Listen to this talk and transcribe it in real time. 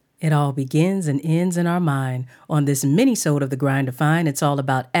It all begins and ends in our mind. On this mini-sode of The Grind to Find, it's all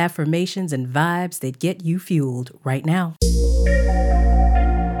about affirmations and vibes that get you fueled right now.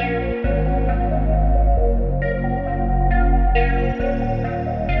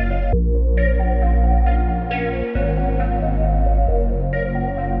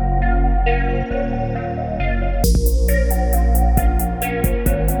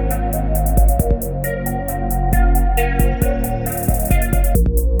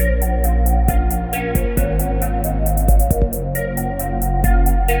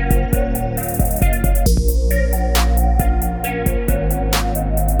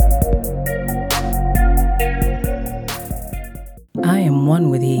 I am one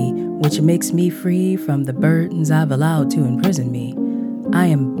with He, which makes me free from the burdens I've allowed to imprison me. I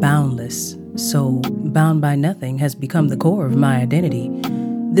am boundless, so bound by nothing has become the core of my identity.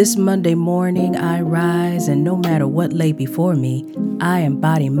 This Monday morning I rise, and no matter what lay before me, I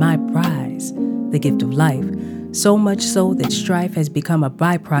embody my prize, the gift of life, so much so that strife has become a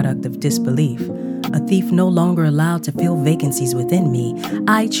byproduct of disbelief. A thief no longer allowed to fill vacancies within me.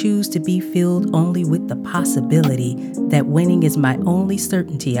 I choose to be filled only with the possibility that winning is my only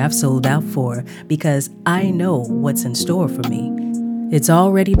certainty I've sold out for, because I know what's in store for me. It's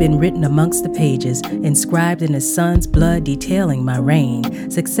already been written amongst the pages, inscribed in His Son's blood detailing my reign.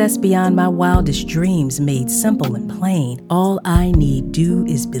 Success beyond my wildest dreams made simple and plain. All I need do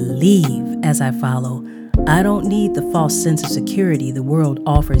is believe as I follow. I don't need the false sense of security the world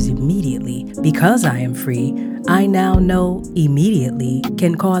offers immediately. Because I am free, I now know immediately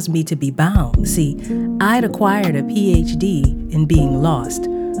can cause me to be bound. See, I'd acquired a PhD in being lost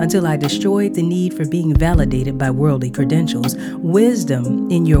until I destroyed the need for being validated by worldly credentials. Wisdom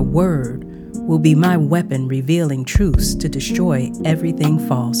in your word will be my weapon, revealing truths to destroy everything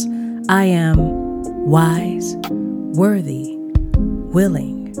false. I am wise, worthy,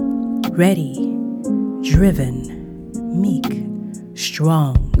 willing, ready, driven, meek,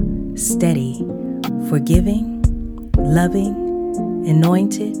 strong, steady, forgiving, loving,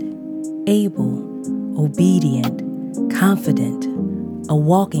 anointed, able, obedient, confident, a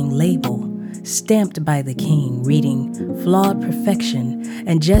walking label, stamped by the King, reading flawed perfection,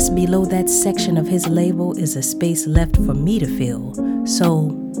 and just below that section of His label is a space left for me to fill. So,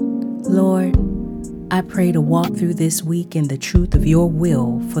 Lord, I pray to walk through this week in the truth of Your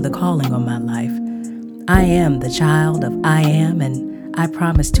will for the calling on my life. I am the child of I Am, and I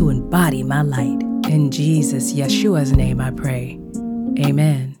promise to embody my light. In Jesus, Yeshua's name I pray.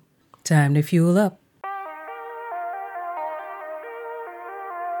 Amen. Time to fuel up.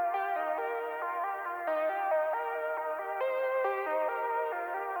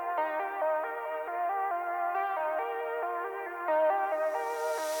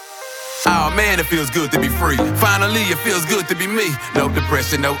 Oh man, it feels good to be free. Finally, it feels good to be me. No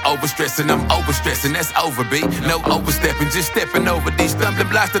depression, no overstressing, I'm overstressing, that's over, B. No overstepping, just stepping over these stumbling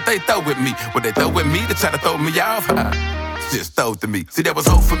blocks that they throw at me. What they throw at me to try to throw me off? Just throw it to me. See, there was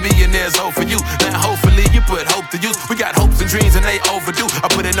hope for me and there's hope for you. Now hopefully you put hope to use. We got hopes and dreams and they overdue. I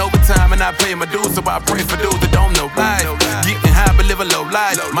put in overtime and I pay my dues, so I pray for dudes that don't know life. Getting high but living low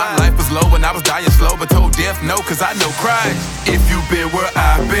life. My life was low and I was dying slow, but told death no, cause I know Christ. If you've been where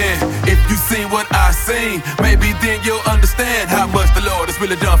I've been, if you seen what I seen, maybe then you'll understand how much the Lord has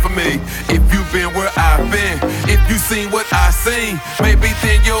really done for me. If you've been where I've been, if you seen what I seen, maybe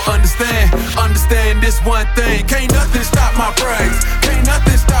then you'll understand. Understand this one thing, can't nothing stop my praise. Can't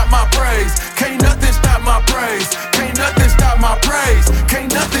nothing stop my praise. Can't nothing stop my praise. Can't nothing stop my praise.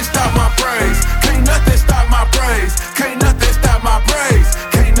 Can't nothing stop my praise. Can't nothing stop my praise. Can't nothing stop my praise.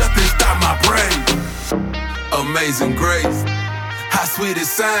 Can't nothing stop my praise. Amazing grace, how sweet it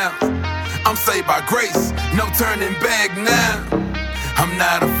sounds. I'm saved by grace, no turning back now. I'm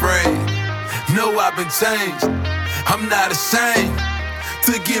not afraid, no, I've been changed. I'm not ashamed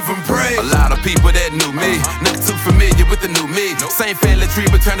to give Him praise. A lot of people that knew me, not too familiar with the new me. Same family tree,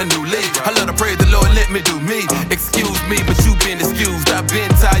 but turn a new leaf. I love to praise the Lord, let me do me. Excuse me, but you been excused. I've been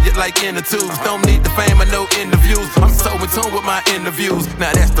tired like inner tubes. Don't need the fame or no interviews. I'm so in tune with my interviews.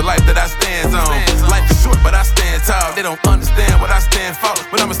 Now that's the life that I stand on. Life is short, but I stand tall. They don't understand what I stand for,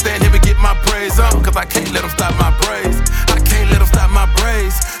 but I'ma stand here and get my praise on. Cause I can't let them stop my praise. I can't let them stop my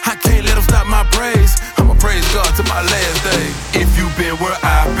praise. I can't let them stop my praise. I'ma praise God to my last day. If you've been where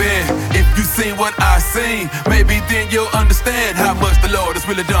I've been, if you seen what I seen, maybe then you'll understand how much the Lord has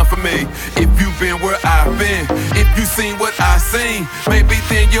really done for me. If you've been where I've been, if you seen what I seen, maybe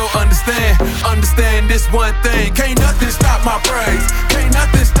then you'll understand. Understand this one thing, can't nothing stop my praise. Can't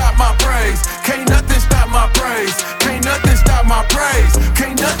nothing stop my praise. Can't nothing stop my praise. Can't nothing stop my praise.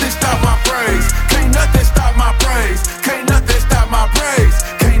 Can't nothing stop my praise. Can't nothing stop my praise. Can't nothing stop my praise.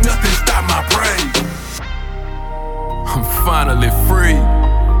 Can't nothing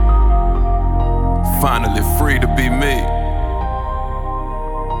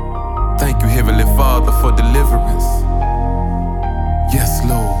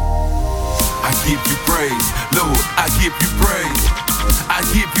give you praise, Lord, I give you praise. I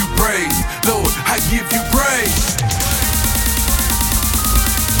give you praise, Lord, I give you praise.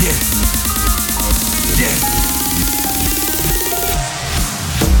 Yes, yes.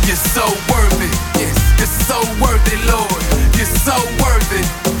 You're so worthy, yes. You're so worthy, Lord. You're so worthy.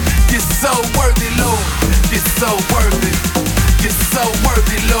 You're so worthy, Lord. You're so worthy. You're so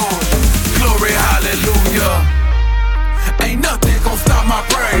worthy, Lord. Glory, hallelujah. Ain't nothing gon' stop my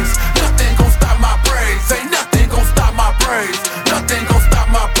praise. Nothing gon' stop my praise. Ain't nothing gon' stop my praise. Nothing gon' stop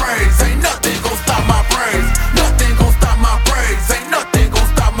my praise. Ain't nothing gon' stop my praise. Nothing gon' stop my praise. Ain't nothing gon'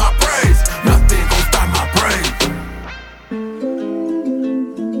 stop my praise. Nothing gon' stop my praise.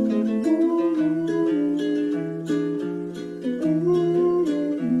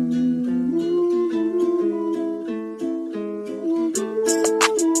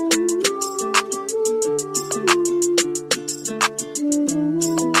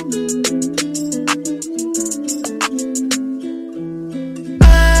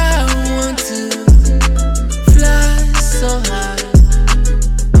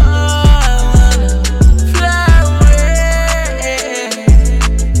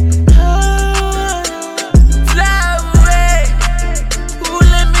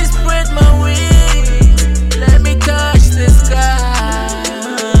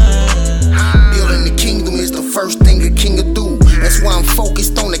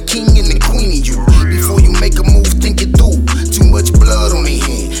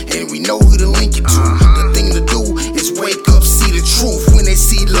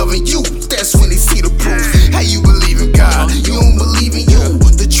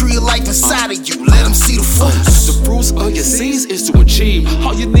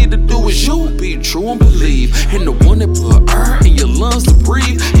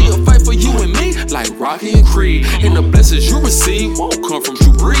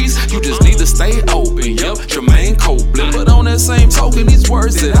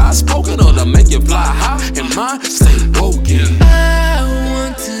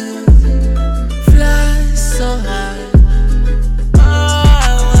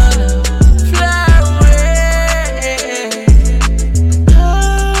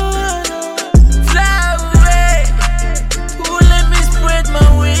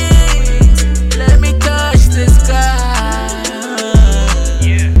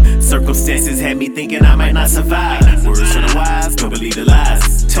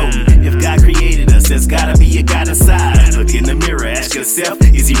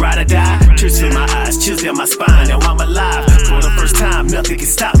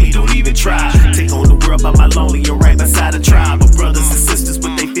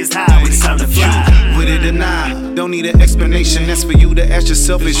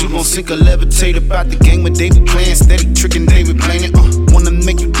 Is you gon' sink or levitate about the game when they be playing, steady tricking, they be playing it. Wanna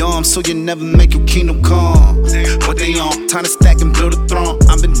make you dumb, so you never make your kingdom come. What they on? Time to stack and build a throne.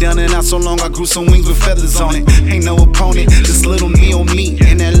 I've been down and out so long, I grew some wings with feathers on it. Ain't no opponent, just little me on me,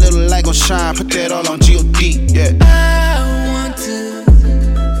 and that little light gon' shine. Put that all on G.O.D. Yeah. I want to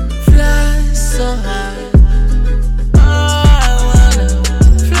fly so high.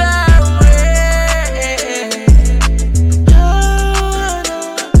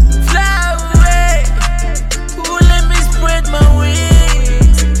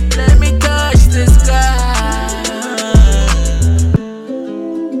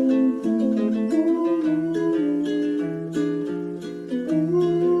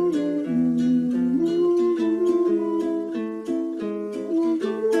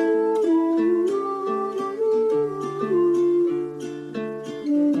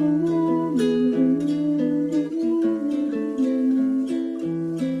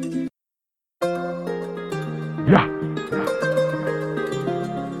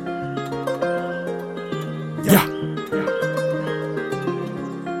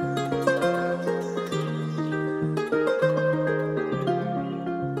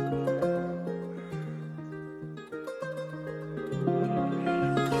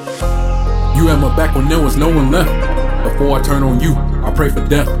 You had my back when there was no one left. Before I turn on you, I pray for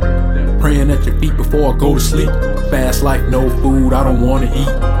death. Praying at your feet before I go to sleep. Fast life, no food, I don't wanna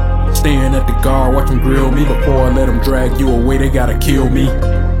eat. Staring at the guard, watch them grill me. Before I let them drag you away, they gotta kill me.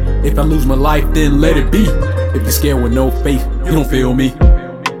 If I lose my life, then let it be. If you're scared with no faith, you don't feel me.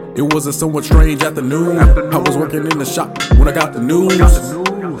 It was a somewhat strange afternoon. I was working in the shop when I got the news.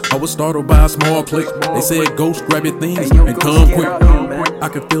 I was startled by a small click. They said, "Ghost, grab your things and come quick." I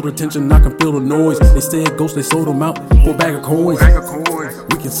can feel the tension, I can feel the noise. They said, "Ghost, they sold them out for a bag of coins."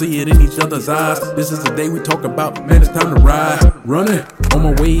 We can see it in each other's eyes. This is the day we talk about, man, it's time to ride. Running on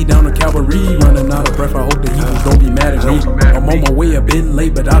my way down to Calvary, running out of breath. I hope the Hebrews don't be mad at me. I'm on my way, I've been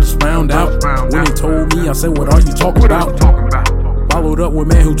late, but I just found out. When they told me, I said, what are you talking about? Followed up with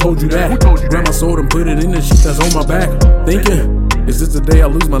man who told you that. Grabbed my sword and put it in the sheet that's on my back. Thinking, is this the day I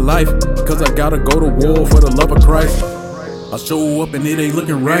lose my life? Cause I gotta go to war for the love of Christ. I show up and it ain't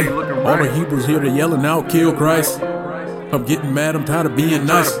looking right. All the Hebrews here, they yelling out, kill Christ. I'm getting mad, I'm tired of being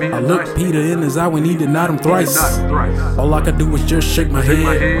nice. I looked Peter in his eye when he denied him thrice. All I could do was just shake my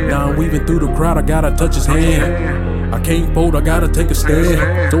head. Now I'm weaving through the crowd, I gotta touch his hand. I can't fold, I gotta take a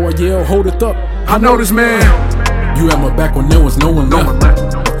stand. So I yell, hold it up, I know this man. You had my back when there was no one left.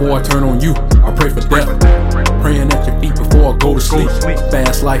 Before I turn on you, I pray for death. Praying at your feet before I go to sleep.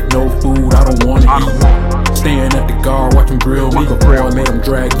 Fast life, no food, I don't wanna eat. Staring at the guard, watch him drill me. Before I let them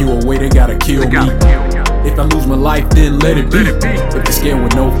drag you away, they gotta kill me. If I lose my life, then let it be. If you're scared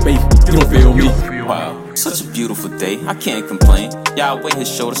with no faith, you don't feel me. Wow, such a beautiful day, I can't complain. Yahweh has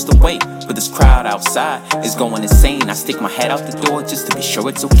showed us the way, but this crowd outside is going insane. I stick my head out the door just to be sure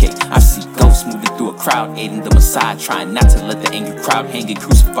it's okay. I see ghosts moving through a crowd, aiding the Messiah, trying not to let the angry crowd hang and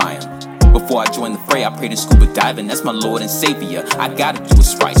crucify him. Before I join the fray, I prayed in scuba diving, that's my Lord and Savior. I gotta do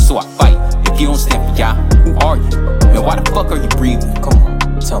what's right, so I fight. If you don't stand for Yah, who are you? Man, why the fuck are you breathing? Come on,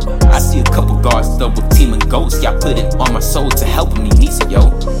 tell me. I see a couple guards stuffed with team and ghosts. Y'all put it on my soul to help him, he needs it,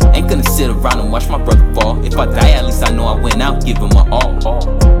 yo. Ain't gonna sit around and watch my brother fall. If I die, at least I know I went out, give him my all.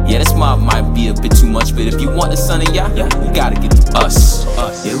 Yeah, this mob might be a bit too much, but if you want the son of Yah, you gotta get to us.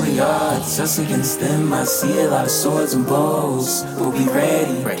 Here we are, just against them. I see a lot of swords and bows, but we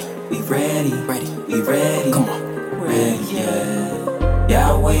ready. We ready. We ready. Come on, ready, yeah.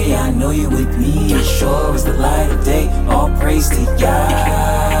 Yahweh, I know you with me. As sure as the light of day. All praise to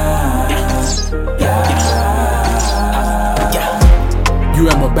Yah. You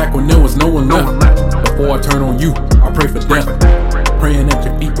had my back when there was no one left. Before I turn on you, I pray for death. Praying at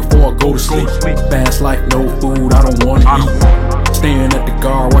your feet before I go to sleep. Fast life, no food, I don't wanna eat. Staring at the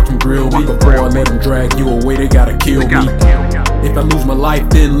guard, watch him drill me. Before I let them drag you away, they gotta kill me. If I lose my life,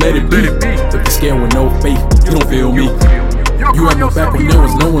 then let it be. If you're scared with no faith, you don't feel me. You had my back when there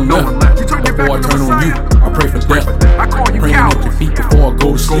was no one left. Before I turn on you, I pray for death. Praying at your feet before I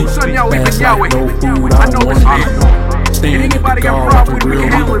go to sleep. Fast life, no food, I don't wanna eat. Staring at the guard, watch him drill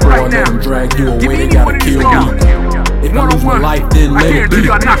me. Before I let them drag you away, they gotta kill me. If I lose my life, then let it be.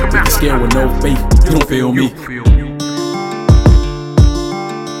 If you're scared with no faith, you don't feel me.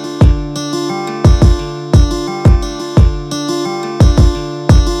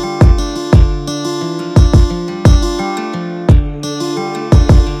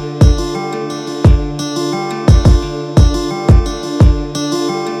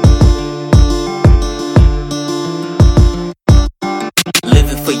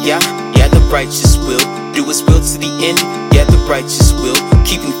 Yeah, the righteous will do his will to the end. Yeah, the righteous will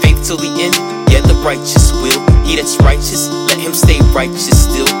keeping faith till the end. Yeah, the righteous will. He that's righteous, let him stay righteous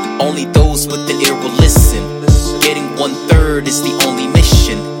still. Only those with an ear will listen. Getting 1/3 is the only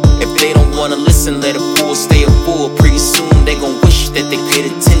mission. If they don't wanna listen, let a fool stay a fool. Pretty soon they gon' wish that they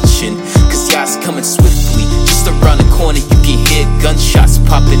paid attention. Cause Yah's coming swiftly. Just around the corner you can hear gunshots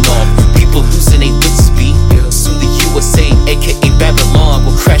popping off. People losing their wits speed. Soon the USA, aka Babylon,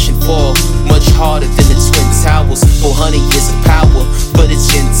 will crash and fall. Much harder than the Twin Towers. 400 years of power, but it's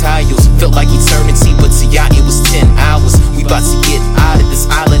Gentiles. Felt like eternity, but to Yah it was 10 hours. We about to get out of this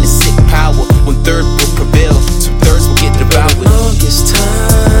island of sick power. 1/3 will prevail, 2/3 will get devoured. For the longest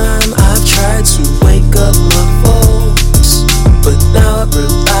time I've tried to wake up my folks, but now I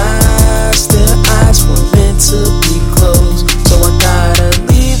realize their eyes were meant to be closed. So I gotta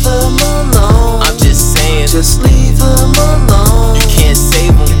leave them alone. I'm just saying, just leave them alone. You can't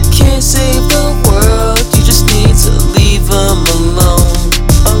save them. You can't save the world. You just need to leave them alone.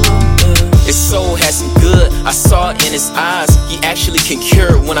 His soul has some good, I saw it in his eyes. He actually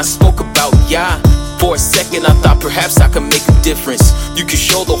concurred when I spoke about Yah. For a second I thought perhaps I could make a difference. You can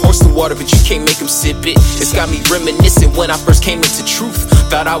show the horse the water, but you can't make him sip it. It's got me reminiscing when I first came into truth.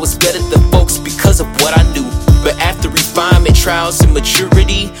 Thought I was better than folks because of what I knew. But after refinement, trials, and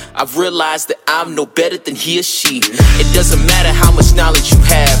maturity, I've realized that I'm no better than he or she. It doesn't matter how much knowledge you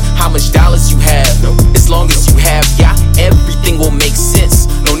have, how much dollars you have. As long as you have Yah, everything will make sense.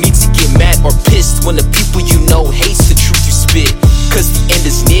 No need to get mad or pissed when the people you know hates the truth you spit. Cause the end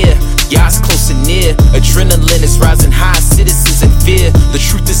is near, Yah's close and near. Adrenaline is rising high, citizens in fear. The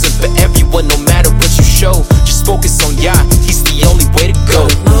truth isn't for everyone, no matter what you show. Just focus on Yah, he's the only way to go.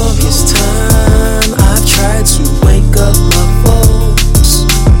 For the longest time I've tried to wake up my folks,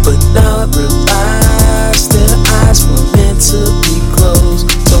 but now I realize their eyes were meant to be closed.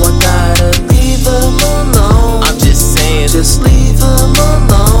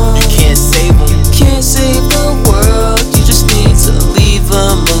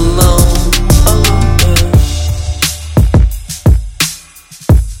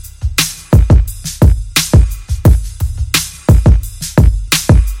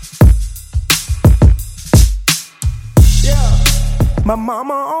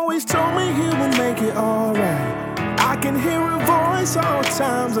 mama always told me he would make it alright. I can hear her voice all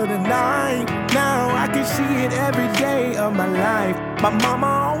times of the night. Now I can see it every day of my life. My mama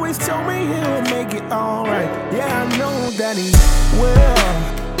always told me he would make it alright. Yeah, I know that he will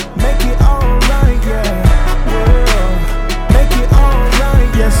make it alright, yeah. Will make it alright,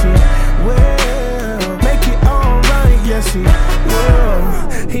 yes he will make it alright, yes he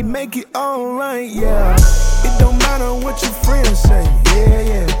will. He make it alright, yeah. It don't matter what your friends say, yeah,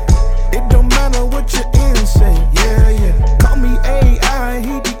 yeah. It don't matter what your ends say, yeah, yeah. Call me AI,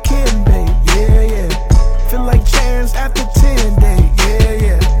 he the Kimbe, yeah, yeah. Feel like chance after 10 days, yeah,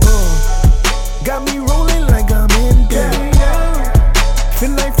 yeah. Got me rolling like I'm in debt.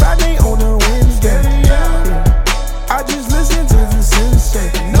 Feel like Friday on a Wednesday, yeah. I just listen to the sensei.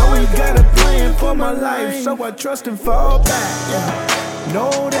 Know he got a plan for my life, so I trust and fall back, yeah.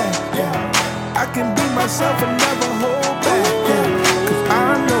 Know that, yeah. I can be myself and never hold back, yeah. Cause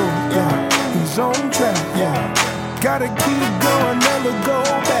I know, yeah, he's on track, yeah. Gotta keep going, never go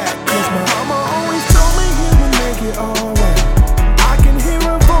back. Cause my mama always told me he would make it alright. I can hear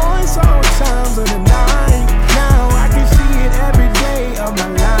her voice all times of the night. Now I can see it every day of my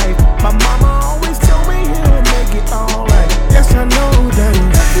life. My mama always told me he would make it alright. Yes, I know that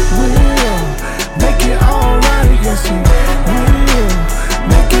he will make it alright. Yes, he will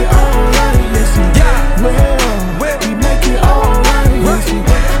make it alright. Yes, he will. He make it alright. Yes, he will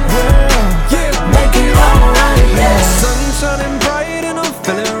make it alright. Yeah. Sun shining bright and I'm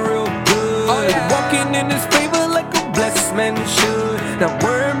feeling real good. Walking in this favor like a blessed man should. Not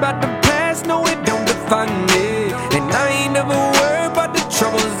worrying about the past, no it don't define me. And I ain't never worried about the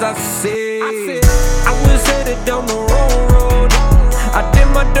troubles I see. I was headed down the wrong road. I did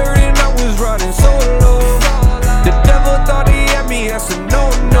my dirt and I was riding solo. The devil thought he had me, I said no,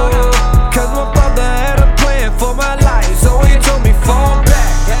 no. Cause my father had a plan for my life, so he told me fall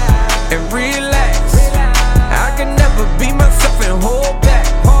back and relax. I can never be myself and hold back.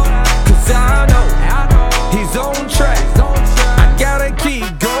 Cause I know he's on track. I gotta keep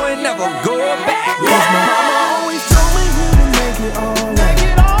going, never go back. Cause my mama always told me he would make it alright.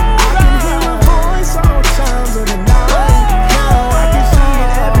 I can hear her voice all times of the night. Now I can see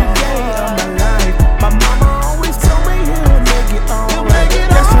it every day of my life. My mama always told me he would make it alright.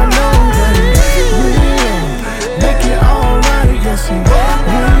 Yes, I know that he will make it alright. Yes, he will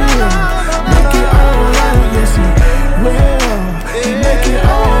make it alright. Yes, he will. He make it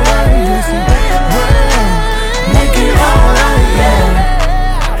alright. Yes, he will make it alright.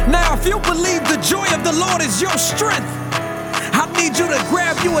 Yeah. Now if you believe the joy of the Lord is your strength, I need you to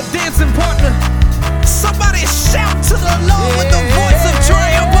grab you a dancing partner. Somebody shout to the Lord with the voice of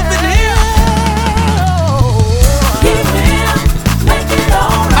triumph up in here. He will make it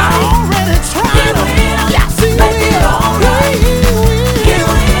alright. I already tried He will Yes, he make it will. alright. He will. He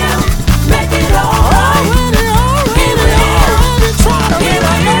will make it alright. He will. Already tried He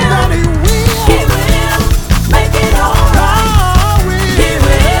I know will. that he will. He will make it alright. He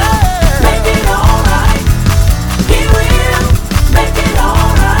will make it alright. He will make it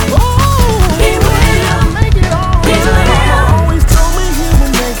alright. He will Make it alright. He will. Always told me he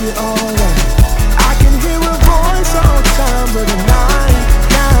would make it alright. I can hear her voice all times of the night.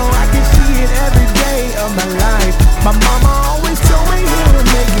 Now I can see it every day of my life. My mama always told me he would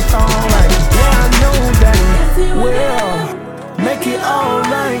make it alright. Yeah, I know that he will make it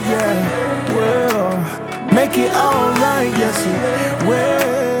alright. Yeah, will make it alright. Yes, he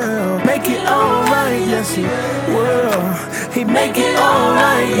will make it alright. Yes, he will. He make it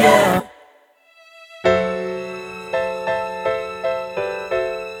alright. Yeah.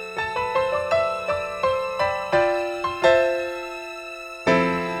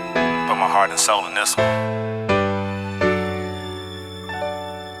 Put my heart and soul in this one.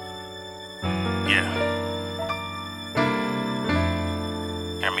 Yeah.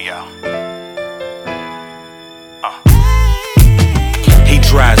 Hear me out. He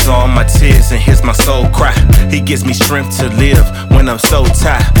dries all my tears and hears my soul cry. He gives me strength to live when I'm so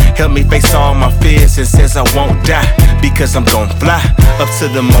tired. Help me face all my fears and says I won't die, because I'm gon' fly up to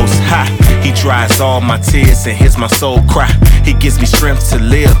the most high. He dries all my tears and hears my soul cry. He gives me strength to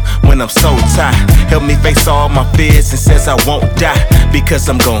live when I'm so tired. Help me face all my fears and says I won't die, because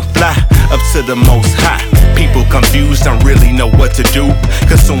I'm gon' fly up to the most high. People confused, don't really know what to do.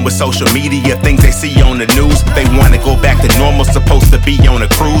 Consumed with social media, things they see on the news. They wanna go back to normal, supposed to be on a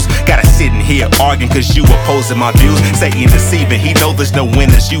cruise. Gotta sit in here arguing cause you opposing my views. Satan deceiving, he He know there's no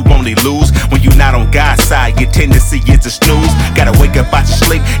winners, you only lose. When you not on God's side, your tendency is to snooze. Gotta wake up out your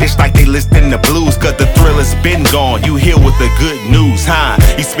sleep, it's like they listin' the blues. Cause the thrill has been gone, you here with the good news, huh?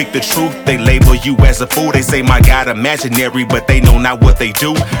 You speak the truth, they label you as a fool. They say my God imaginary, but they know not what they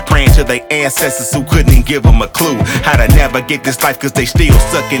do. Praying to their ancestors who couldn't give them a clue how to navigate this life, cause they still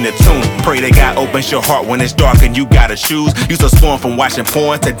stuck in the tune. Pray that God opens your heart when it's dark and you gotta choose. You so scorned from watching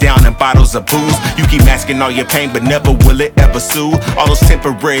porn to downing bottles of booze. You keep masking all your pain, but never will it ever soothe. All those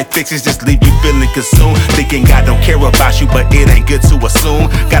temporary fixes just leave you feeling consumed. Thinking God don't care about you, but it ain't good to assume.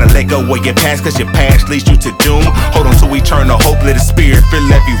 Gotta let go of your past, cause your past leads you to doom. Hold on to eternal hope, let the spirit fill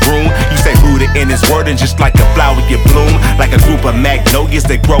every room. You stay rooted in his word, and just like a flower you bloom. Like a group of magnolias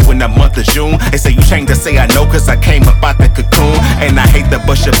that grow in the month of June. They say you change to say I know, cause I came up out the cocoon. And I hate to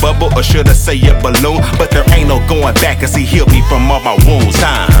bust your bubble, or should I say your balloon. But there ain't no going back, cause he healed me from all my wounds.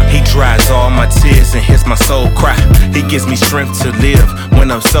 He dries all my tears and hears my soul cry. He gives me strength to live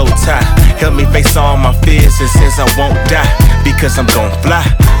when I'm so tired. Help me face all my fears and says I won't die, because I'm gon' fly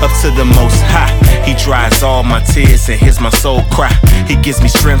up to the most high. He dries all my tears and hears my soul cry. He gives me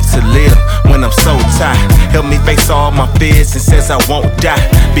strength to live when I'm so tired. Help me face all my fears and says I won't die,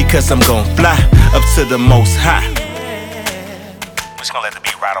 because I'm gon' fly up to the most high. We're just gonna let the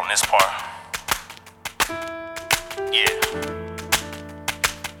beat ride on this part. Yeah.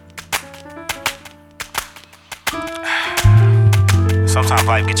 Sometimes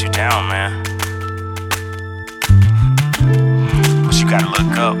life gets you down, man. But you gotta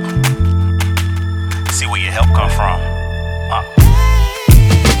look up, see where your help come from.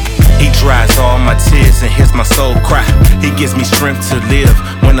 He dries all my tears and hears my soul cry. He gives me strength to live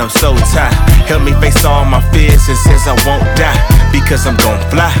when I'm so tired. Help me face all my fears and says I won't die, because I'm gon'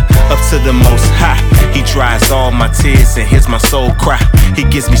 fly up to the most high. He dries all my tears and hears my soul cry. He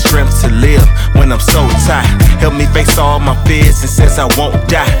gives me strength to live when I'm so tired. Help me face all my fears and says I won't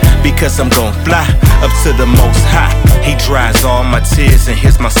die, because I'm gon' fly up to the most high. He dries all my tears and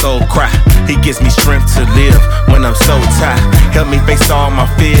hears my soul cry. He gives me strength to live when I'm so tired. Help me face all my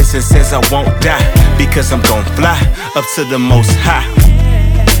fears and says I won't die, because I'm gon' fly up to the most high.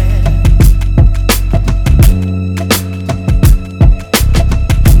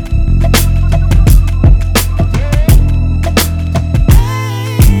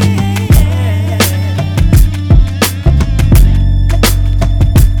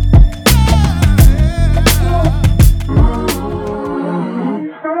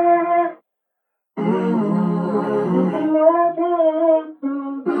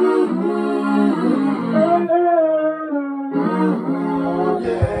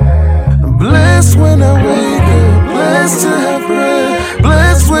 Blessed when I wake up, blessed to have bread,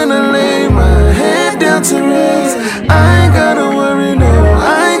 blessed when I lay my head down to rest. I ain't gotta worry, no,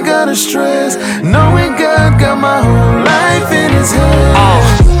 I ain't gotta stress, knowing God got my whole life in his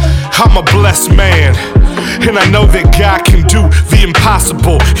hands. I'm a blessed man, and I know that God can do the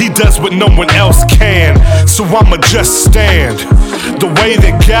impossible. He does what no one else can, so I'ma just stand. The way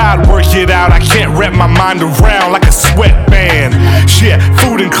that God worked it out, I can't wrap my mind around like a sweatband. Yeah,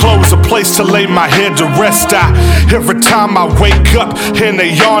 food and clothes, a place to lay my head to rest. Every time I wake up and they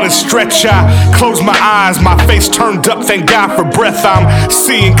yawn and stretch, I close my eyes, my face turned up, thank God for breath. I'm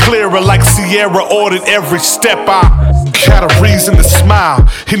seeing clearer like Sierra ordered every step. I got a reason to smile,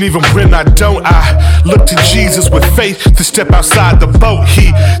 and even when I don't, I look to Jesus with faith to step outside the boat.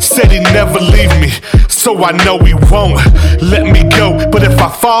 He said he'd never leave me, so I know he won't let me go. But if I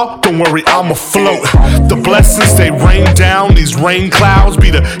fall, don't worry, I'ma float. The blessings, they rain down, these rain clouds be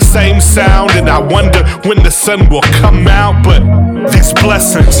the same sound, and I wonder when the sun will come out. But these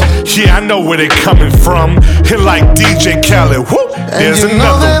blessings, yeah, I know where they're coming from. And like DJ Khaled, whoop, there's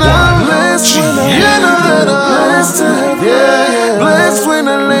another one. Blessed when blessed when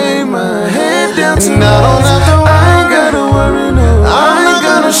I lay my head down to rest. I ain't gotta worry, no, I ain't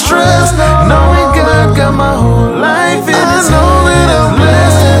gotta stress, knowing God got my whole life in his hands. I know that I'm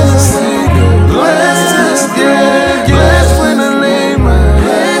blessed, blessed, yeah, blessed when I lay my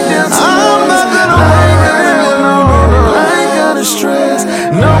head down to rest. I'm not gonna worry, no, I ain't gotta stress,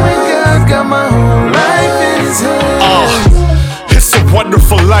 knowing God got my whole life in his hands. It's a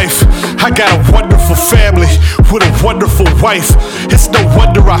wonderful life. I got a wonderful family with a wonderful wife. It's no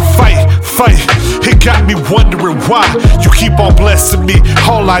wonder I fight. It got me wondering why you keep on blessing me.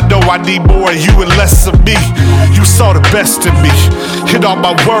 All I know, I need more of you and less of me. You saw the best in me, and all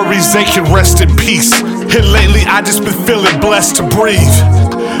my worries, they can rest in peace. And lately I just been feeling blessed to breathe.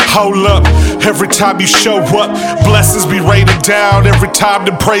 Hold up, every time you show up, blessings be raining down. Every time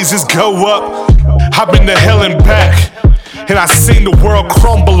the praises go up, I've been to hell and back, And I seen the world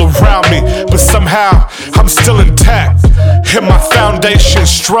crumble around me, but somehow I'm still intact. And my foundation's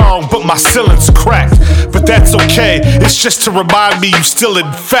strong, but my ceiling's cracked. But that's okay, it's just to remind me you still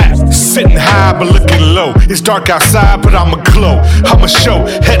in fact. Sitting high but looking low. It's dark outside but I'ma glow. I'ma show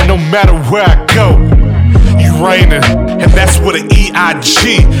head no matter where I go. You raining, and that's with an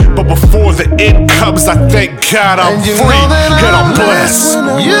E-I-G. But before the end comes, I thank God I'm free and I'm blessed.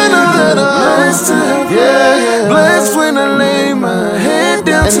 You know that I'm blessed, yeah. Blessed when I lay my head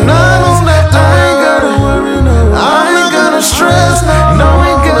down and I don't have to, I ain't gotta worry, no. I ain't gotta stress,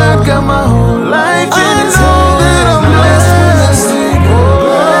 knowing God got my whole life in His hands. That I'm blessed when I sleep,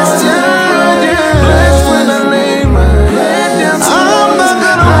 blessed, yeah. Blessed when I lay my head down I'm not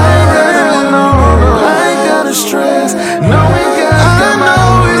gonna worry, I ain't gotta stress, knowing God got my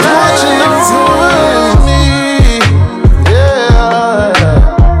whole life in His hands.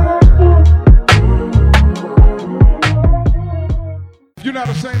 If you're not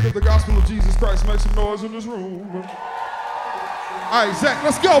ashamed of the gospel of Jesus Christ, make some noise in this room. All right, Zach,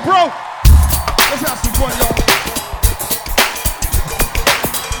 let's go, bro. Let's have some fun, y'all.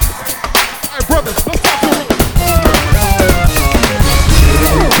 All right, brothers, let's talk to them.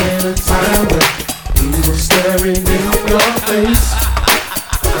 In a time when we were staring in your face,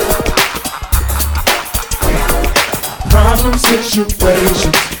 problem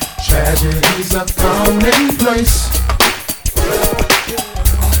situations, tragedies are commonplace.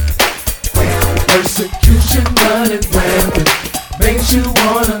 Persecution running rampant makes you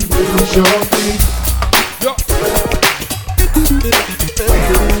wanna lose your faith.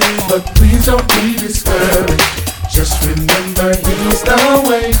 But please don't be discouraged. Just remember He's the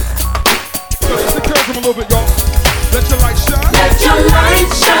way. So let's encourage them a little bit, y'all. Let your light shine. Let your light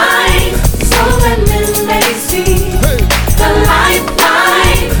shine so that men may see the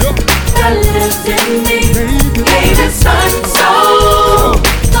lifeline that lives in me. Gave His Son so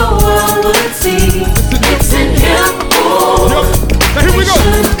the world would see. It's in Him who now here we go.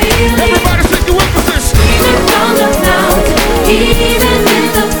 Everybody take the witnesses. Even from the mountain, even in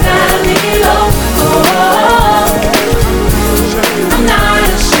the valley low. I'm not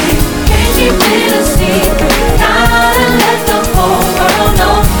ashamed, can't keep it a secret. Gotta let the whole world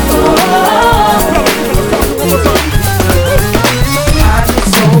know. I get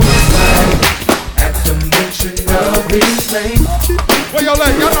so excited at the mention of His name. Where y'all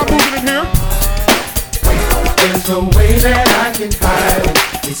at? Y'all not moving in here. There's no way that I can hide it.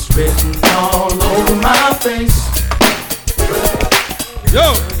 It's written all over my face.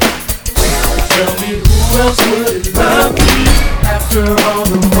 Yo! Tell me who else would love me after all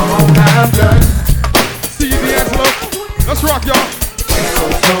the wrong I've done. See you, D'Angelo. Let's rock, y'all. So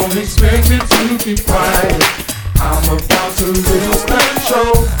don't expect me to be quiet. I'm about to lose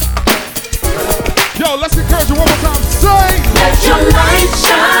control. Yo, let's encourage you one more time. Say! Let your light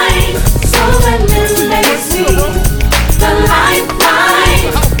shine so that men may see the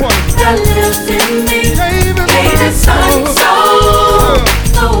lifeline that lives in me. Gave His Son so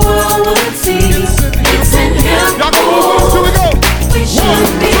the world would see. It's in Him who we should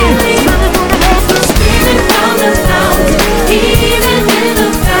believe. Screaming from the mountain, even in the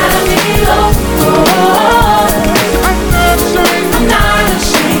valley low. I'm not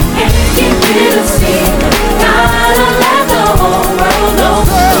ashamed, can't keep it a secret. Gotta let the whole world know.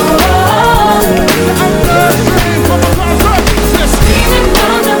 I'm not ashamed.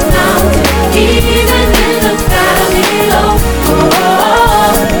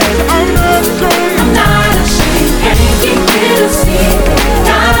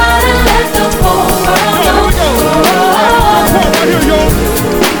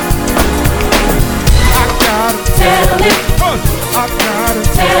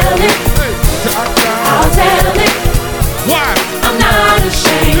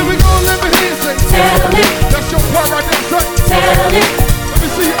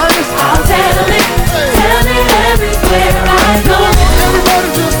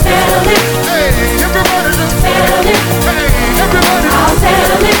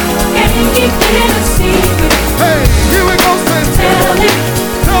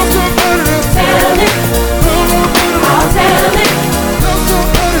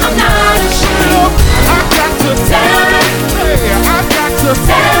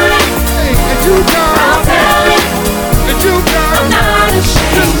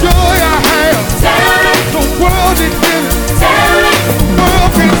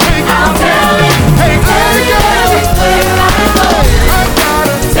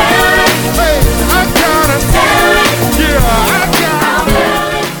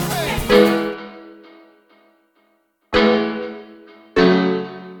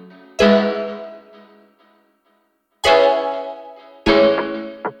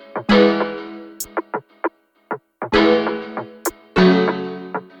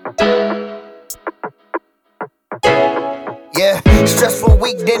 Yeah, stressful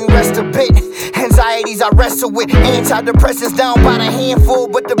week, didn't rest a bit. Anxieties I wrestle with, antidepressants down by the handful,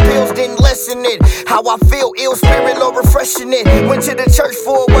 but the pills didn't lessen it. How I feel, ill spirit, low refreshing it. Went to the church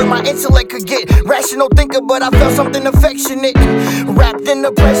for a word my intellect could get. Rational thinker, but I felt something affectionate. Wrapped in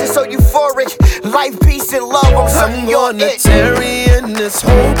the present, so euphoric. Life, peace, and love, I'm certain you're it. Tarry in this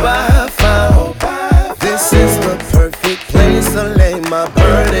hope I found. This is the perfect place to lay my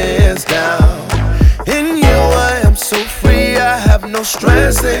burdens down. In you I am so free, I have no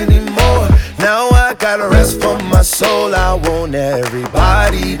stress anymore. Now I gotta rest from my soul, I want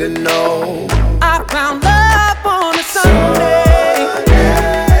everybody to know. I found love on a Sunday.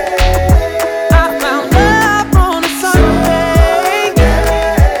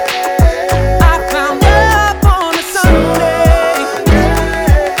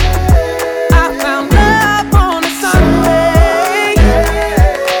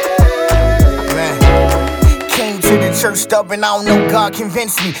 Church stubborn, I don't know, God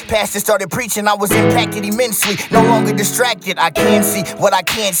convinced me. Pastor started preaching, I was impacted immensely. No longer distracted, I can see what I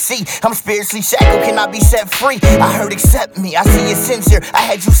can't see. I'm spiritually shackled, can I be set free? I heard accept me, I see your sincere. I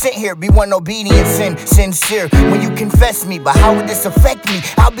had you sent here, be one obedience and sincere. When you confess me, but how would this affect me?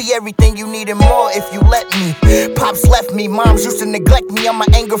 I'll be everything you need and more if you let me. Pops left me, moms used to neglect me. I'm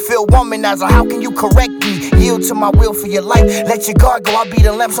an anger-filled womanizer, how can you correct me? Yield to my will for your life, let your guard go. I'll be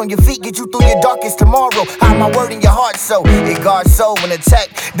the lamps on your feet, get you through your darkest tomorrow. Hide my word in your heart, so it guards soul and attack.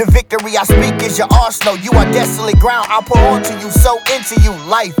 The victory I speak is your arsenal. You are desolate ground, I'll pour onto you, so into you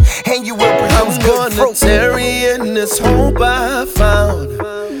life, and you will produce good fruit. I'm gonna tarry in this hope I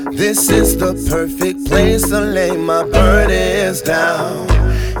found. This is the perfect place to lay my burdens down.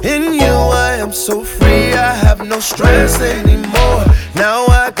 In you I am so free, I have no stress anymore. Now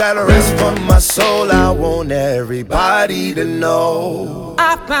I gotta rest from my soul, I want everybody to know.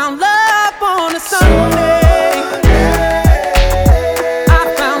 I found love on a Sunday.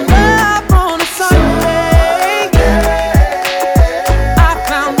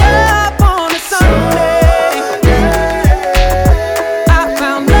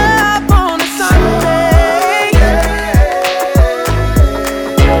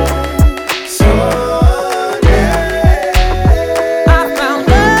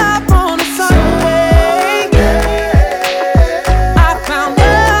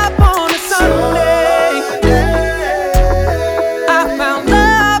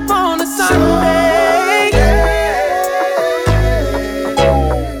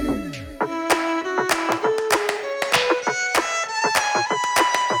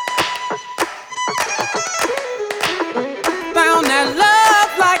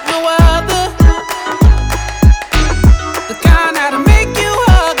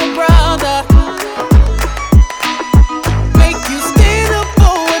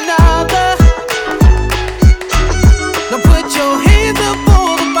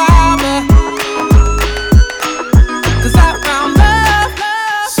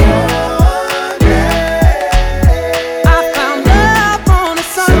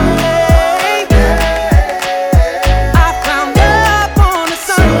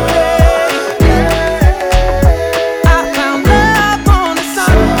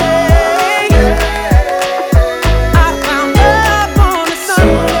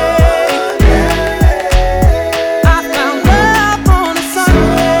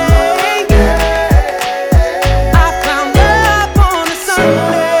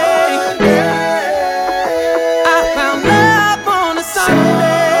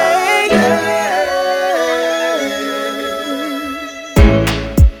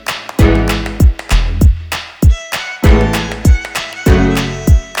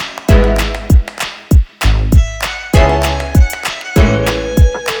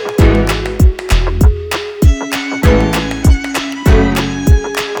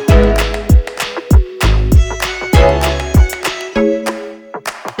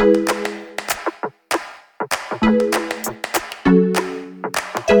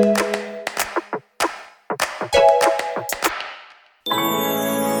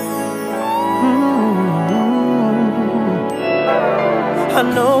 I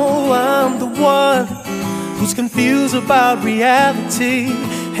know I'm the one who's confused about reality,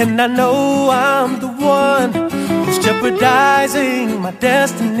 and I know I'm the one who's jeopardizing my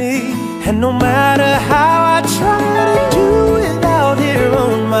destiny. And no matter how I try to do it out here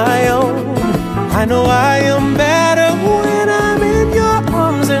on my own, I know I am better when I'm in your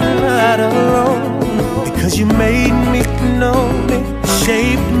arms and not alone. Because you made me, know me,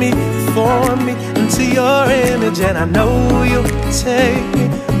 shaped me, formed me into your image, and I know you'll take me,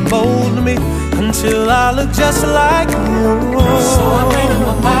 mold me until I look just like you. So I made up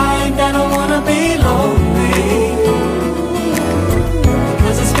my mind that I wanna be lonely.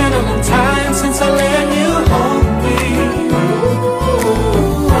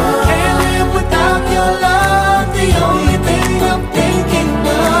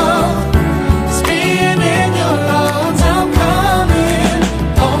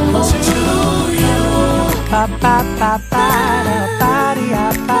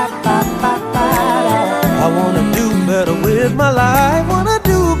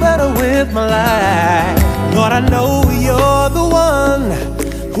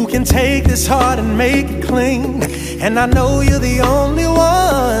 this heart and make it clean. And I know you're the only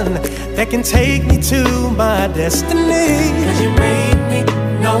one that can take me to my destiny. 'Cause you made me,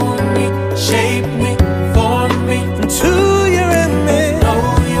 know me, shape me, form me into your image. Know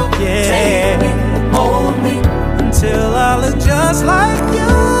you, take me, hold me until I look just like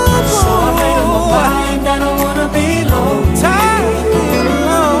you. So I made up my mind, I don't wanna be long time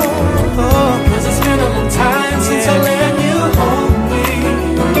alone. 'Cause it's been a long time since I let you hold me.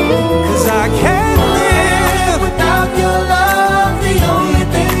 'Cause I can't live without your love. The only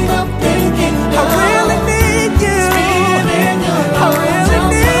thing I'm thinking of. I really need you. I really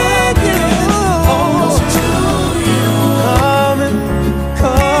need you. Almost to you. Coming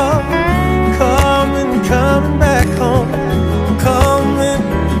back home.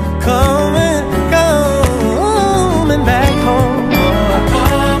 Coming back home.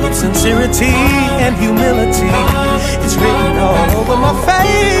 Sincerity and humility, it's written all over my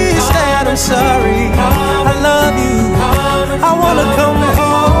face that I'm sorry. I love you, I wanna come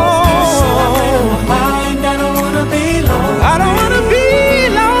home. So I made up my mind, I don't wanna be lonely. I don't wanna be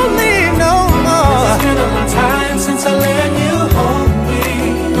lonely no more. It's been a long time since I let you hold me.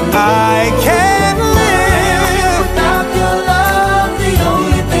 I can't live without your love. The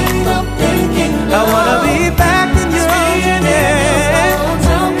only thing I'm thinking of. I wanna be back in your arms.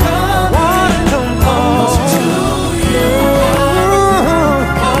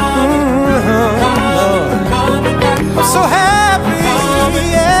 So happy,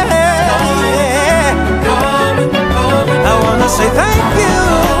 yeah. I wanna say thank you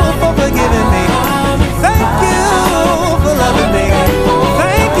for forgiving me. Thank you for loving me.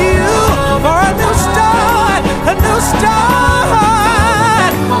 Thank you for a new start, a new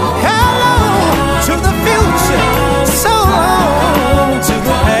start. Hello to the future, so long to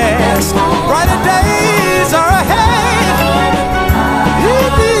the past. Brighter days are ahead.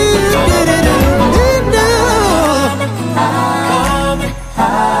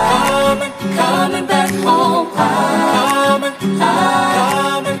 Coming back home.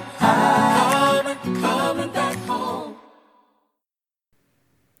 Coming back home.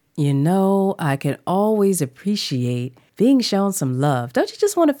 You know, I can always appreciate being shown some love. Don't you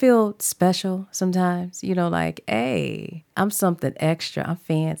just want to feel special sometimes? You know, like, hey, I'm something extra. I'm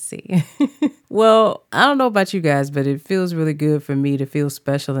fancy. Well, I don't know about you guys, but it feels really good for me to feel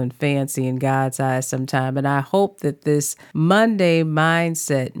special and fancy in God's eyes sometime. And I hope that this Monday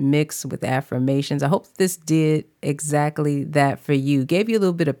mindset mix with affirmations, I hope this did exactly that for you. Gave you a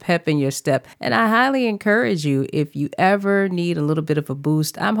little bit of pep in your step. And I highly encourage you, if you ever need a little bit of a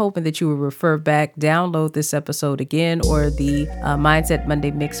boost, I'm hoping that you will refer back, download this episode again, or the Mindset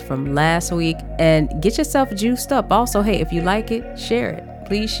Monday mix from last week, and get yourself juiced up. Also, hey, if you like it, share it.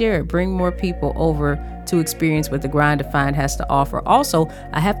 Please share it. Bring more people over to experience what the Grind Defined has to offer. Also,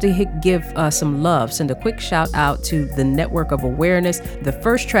 I have to give some love, send a quick shout out to the Network of Awareness. The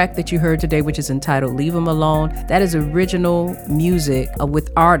first track that you heard today, which is entitled Leave 'Em Alone, that is original music with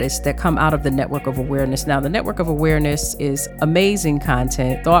artists that come out of the Network of Awareness. Now, the Network of Awareness is amazing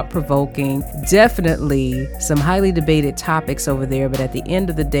content, thought-provoking, definitely some highly debated topics over there, but at the end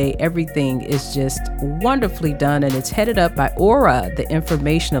of the day, everything is just wonderfully done, and it's headed up by Aura, the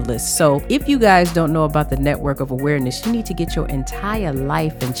informationalist. So if you guys don't know about the Network of Awareness, you need to get your entire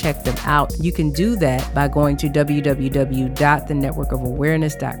life and check them out. You can do that by going to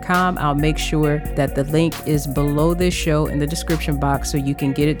www.thenetworkofawareness.com. I'll make sure that the link is below this show in the description box so you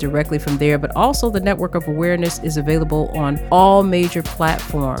can get it directly from there. But also, the Network of Awareness is available on all major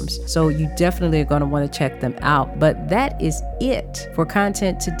platforms, so you definitely are going to want to check them out. But that is it for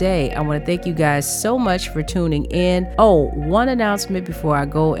content today. I want to thank you guys so much for tuning in. Oh, one announcement before I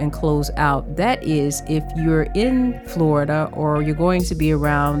go and close out. That is, if you're in Florida or you're going to be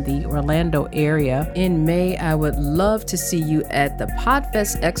around the Orlando area in May, I would love to see you at the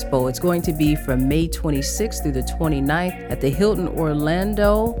Podfest Expo. It's going to be from May 26th through the 29th at the Hilton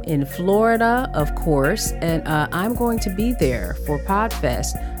Orlando in Florida, of course. And I'm going to be there for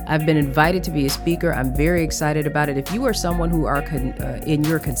Podfest. I've been invited to be a speaker. I'm very excited about it. If you are someone who are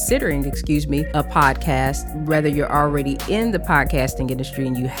considering a podcast, whether you're already in the podcasting industry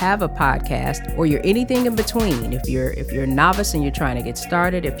and you have a podcast, or you're anything in between, if you're a novice and you're trying to get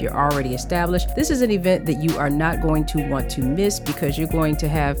started, if you're already established, this is an event that you are not going to want to miss, because you're going to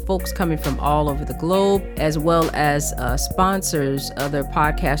have folks coming from all over the globe, as well as sponsors, other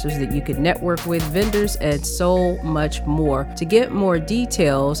podcasters that you could network with, vendors, and so much more. To get more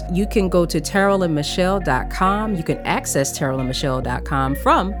details, you can go to TerrellandMichelle.com. You can access TerrellandMichelle.com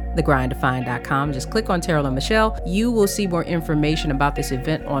from thegrindtofine.com. Just click on Terrell and Michelle. You will see more information about this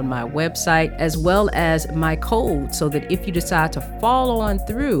event on my website, as well as my code, so that if you decide to follow on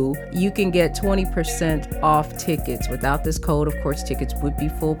through, you can get 20% off tickets. Without this code, of course, tickets would be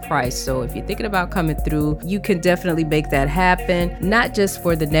full price. So if you're thinking about coming through, you can definitely make that happen. Not just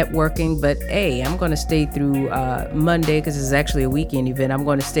for the networking, but hey, I'm going to stay through Monday, because it's actually a weekend event. I'm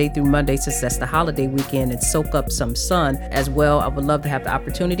going to stay through Monday since that's the holiday weekend and soak up some sun as well. I would love to have the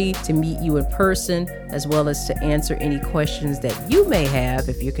opportunity to meet you in person, as well as to answer any questions that you may have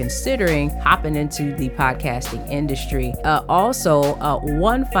if you're considering hopping into the podcasting industry. Also,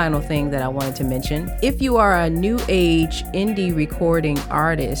 one final thing that I wanted to mention: if you are a new age indie recording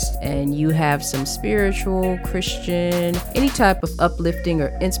artist and you have some spiritual, Christian, any type of uplifting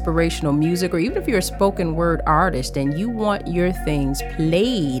or inspirational music, or even if you're a spoken word artist and you want your things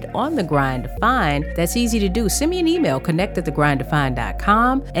played on The Grind to Find, that's easy to do. Send me an email,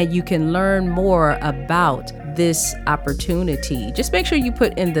 connect@thegrindtofine.com, and you can learn more about this opportunity. Just make sure you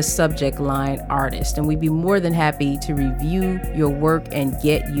put in the subject line artist, and we'd be more than happy to review your work and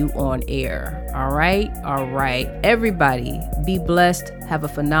get you on air. All right. Everybody, be blessed. Have a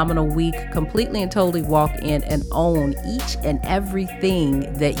phenomenal week. Completely and totally walk in and own each and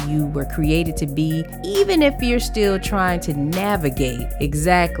everything that you were created to be, even if you're still trying to navigate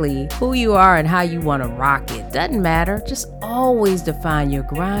exactly who you are and how you want to rock it. Doesn't matter. Just always define your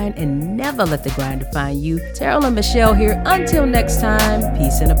grind and never let the grind define you. Terrell and Michelle here. Until next time,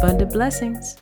 peace and abundant blessings.